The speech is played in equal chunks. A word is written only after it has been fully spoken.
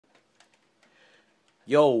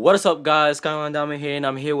Yo, what is up, guys? Skyline-Domo here, and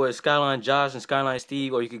I'm here with Skyline-Josh and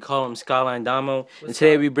Skyline-Steve, or you can call him Skyline-Domo. And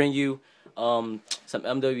today we bring you some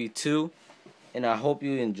MW2, and I hope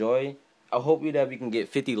you enjoy. I hope that we can get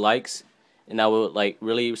 50 likes, and that will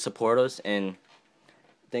really support us. And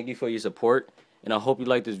thank you for your support. And I hope you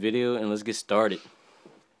like this video, and let's get started.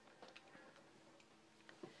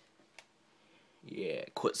 Yeah,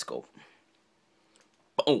 quick scope.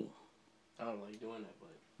 Boom. I don't like doing that, but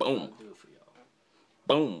Boom. I'll do it for y'all.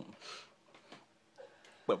 Boom.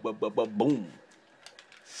 Boom.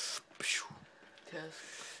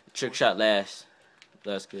 Trick shot last.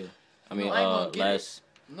 That's good. I mean, last.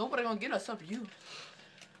 Nobody gonna get us up you.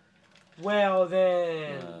 Well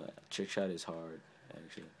then. Trick shot is hard,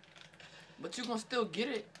 actually. But you gonna still get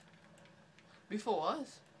it before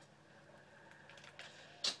us.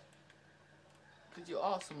 Cause you're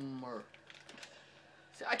awesome, or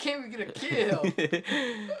see, I can't even get a kill.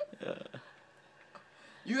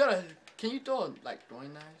 You gotta. Can you throw like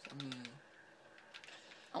throwing knives? I mean,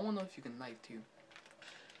 I wanna know if you can knife too.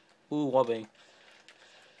 Ooh, whopping.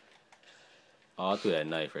 Oh, I'll throw that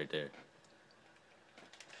knife right there.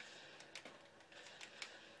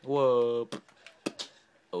 Whoop.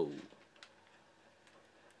 Oh.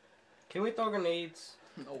 Can we throw grenades?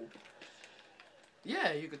 No.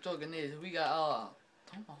 Yeah, you can throw grenades. We got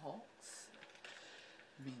tomahawks.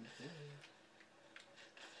 I mean, yeah.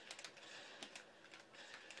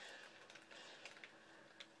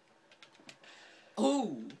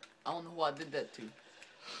 Oh, I don't know who I did that to,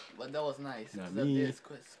 but that was nice. Not That me. is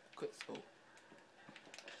quick scope.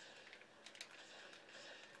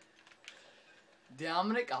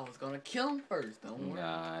 Dominic, I was gonna kill him first. Don't worry.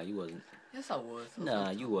 Nah, you wasn't. Yes, I was.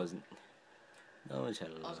 Nah, you wasn't. No one had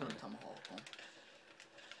a I was gonna tomahawk him.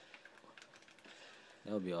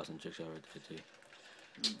 That would be awesome. Trick shot right there too.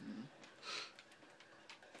 Mm-hmm.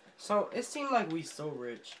 So it seemed like we so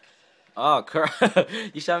rich. Oh crap!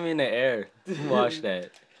 You shot me in the air. Watch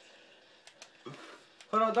that.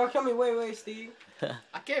 Hold on, don't kill me. Wait, Steve.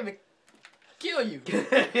 I can't even kill you.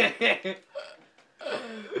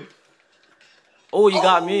 Oh, you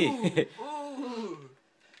got me. Ooh.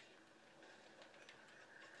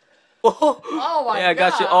 Oh, Oh my god! yeah, I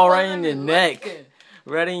got you all right in wasn't your even neck. looking.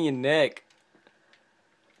 Right in your neck.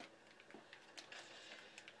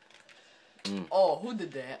 Oh, who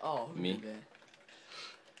did that? Oh, who Me. did that?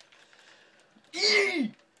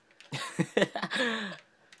 Eee!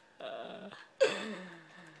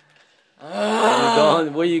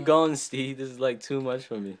 Where you going, Steve? This is like too much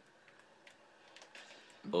for me.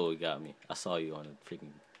 Oh, you got me. I saw you on a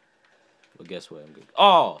freaking. Well, guess what? I'm good.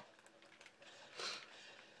 Oh!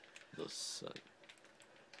 Those suck.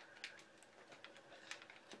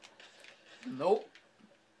 Nope.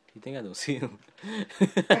 You think I don't see him?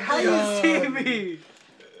 How you see me?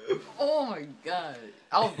 Oh my god.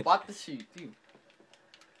 I was about to shoot too.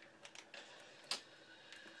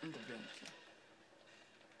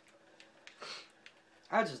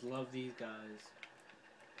 I just love these guys.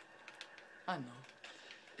 I know.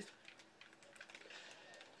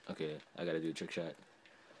 Okay, I gotta do a trick shot.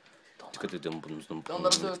 Don't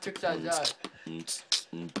let him do a trick shot, Josh.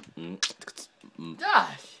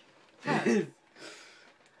 Josh!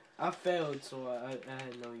 I failed, so I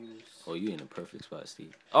had no use. Oh, you in a perfect spot,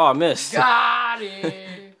 Steve. Oh, I missed. Got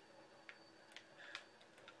it!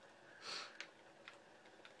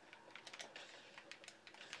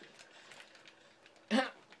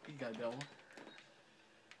 You got that one.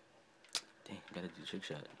 Dang, gotta do a trick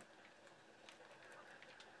shot.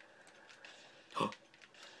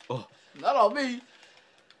 Oh, Not on me.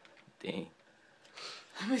 dang.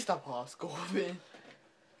 Let me stop all scoping.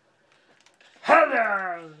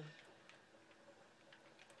 Hello.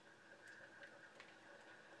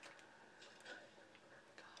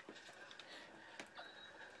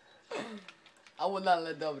 I would not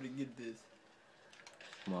let Dominic get this.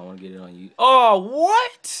 Come on, I wanna get it on you. Oh,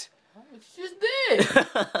 what? What you just did?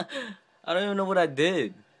 I don't even know what I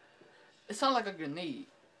did. It sounded like a grenade.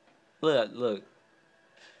 Look.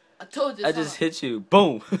 I told you. I just hit you.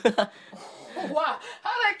 Boom. Wow,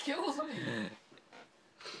 how that kills me?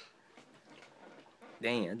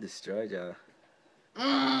 Dang, I destroyed y'all.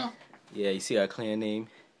 Mm. Yeah, you see our clan name?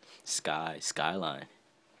 Skyline.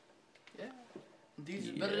 Yeah. These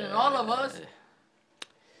is better than all of us.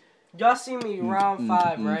 Y'all see me round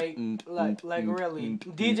 5, right? Like really.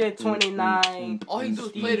 DJ 29. All he do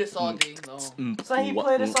is play this all day. No. So he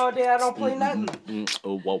play this all day. I don't play nothing.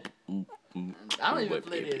 Oh, whoa. I don't even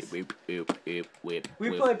play this. We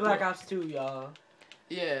play Black Ops 2, y'all.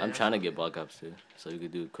 Yeah. I'm trying to get Black Ops 2, so we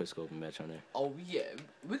could do a quick scope match on there. Oh yeah,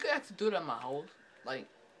 we could actually do it at my house, like,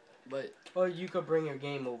 but Or you could bring your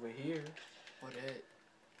game over here. what that?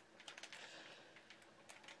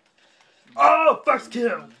 Oh, first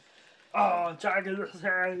kill. Oh, try to get this.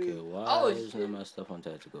 Okay, why is none of my stuff on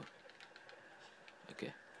tactical?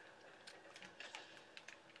 Okay.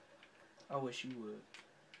 I wish you would.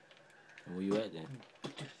 Where you at then?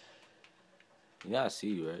 Yeah, I see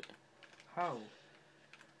you, right? How?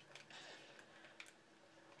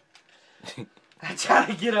 I try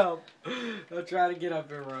to get up. I try to get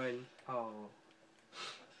up and run. Oh.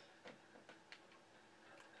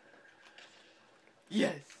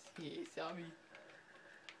 Yes. He saw me.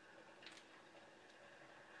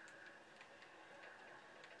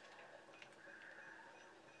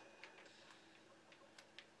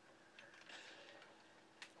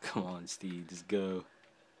 Come on, Steve, just go.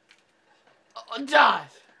 Oh, Josh.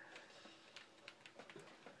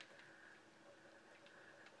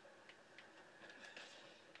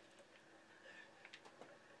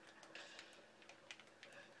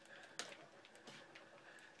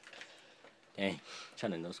 Dang,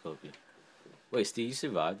 trying to no scope you. Wait, Steve, you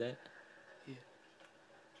survived that? Yeah.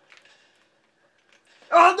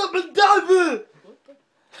 Oh, the Madonna! What the?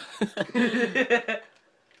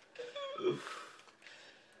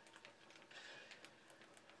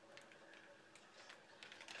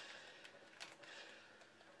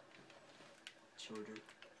 Children.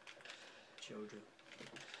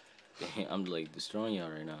 Dang, I'm like destroying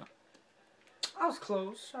y'all right now. I was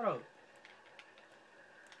close. Shut up.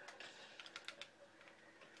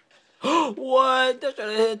 What? They're trying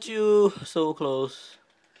to hit you. So close.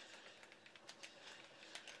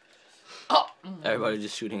 Oh. Everybody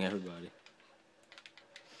just shooting everybody.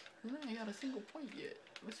 I ain't got a single point yet.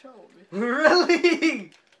 What's wrong with me?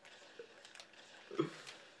 Really?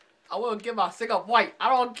 I will get my single point. I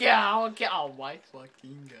don't care. Oh my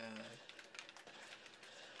fucking god.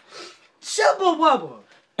 Shubba wubba.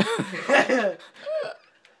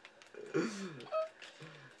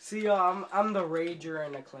 See, I'm the rager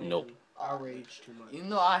in the clan. Nope. I rage too much. You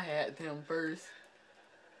know I had him first.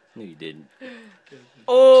 No, you didn't.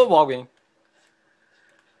 Oh, walking.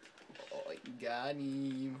 Oh, you got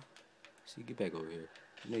him. Steve, get back over here.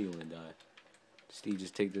 You know you want to die. Steve,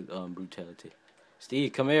 just take the brutality.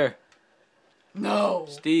 Steve, come here. No.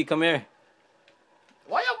 Steve, come here.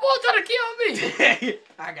 Why y'all both trying to kill me?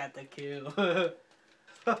 I got the kill.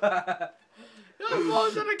 Y'all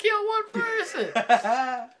both trying to kill one person.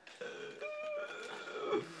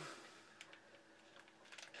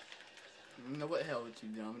 No, what the hell with you,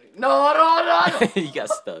 Dominic? No. You got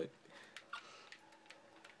stuck.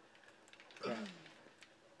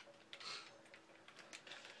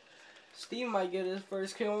 Steve might get his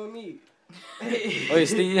first kill on me. Wait,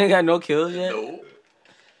 Steve, you ain't got no kills yet? No.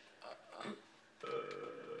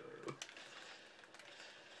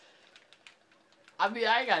 I mean,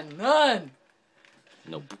 I ain't got none.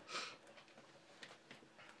 Nope.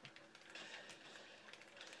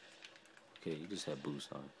 Okay, you just have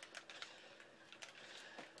boost on.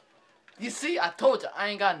 You see, I told you, I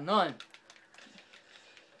ain't got none.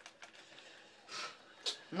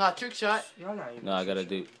 Nah, trick shot. No, I gotta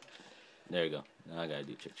do. There you go. Now I gotta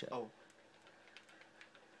do trick shot. Oh.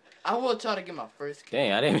 I will try to get my first kill.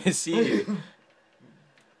 Dang, I didn't even see you.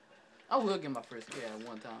 I will get my first kill at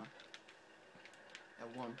one time.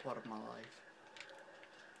 At one part of my life.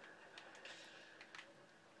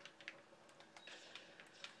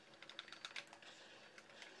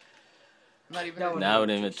 Not even. Now it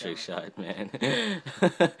ain't a trick shot, man.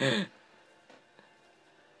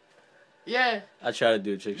 Yeah. I try to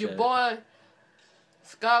do a trick Your shot. boy,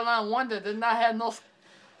 Skyline Wonder, did not have no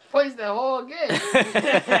points that whole game.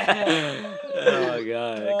 Oh my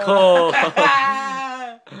god, Cole.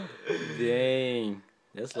 Dang,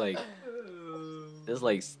 that's like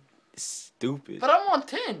stupid. But I'm on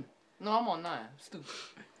 10. No, I'm on 9. Stupid.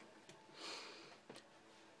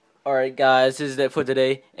 Alright guys, this is it for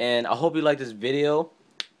today, and I hope you like this video.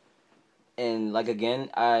 And like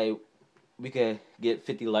again, we could get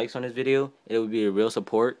 50 likes on this video. It would be a real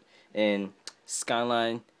support. And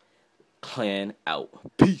Skyline Clan out.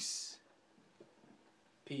 Peace.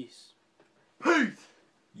 Peace. Peace.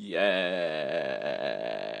 Yeah.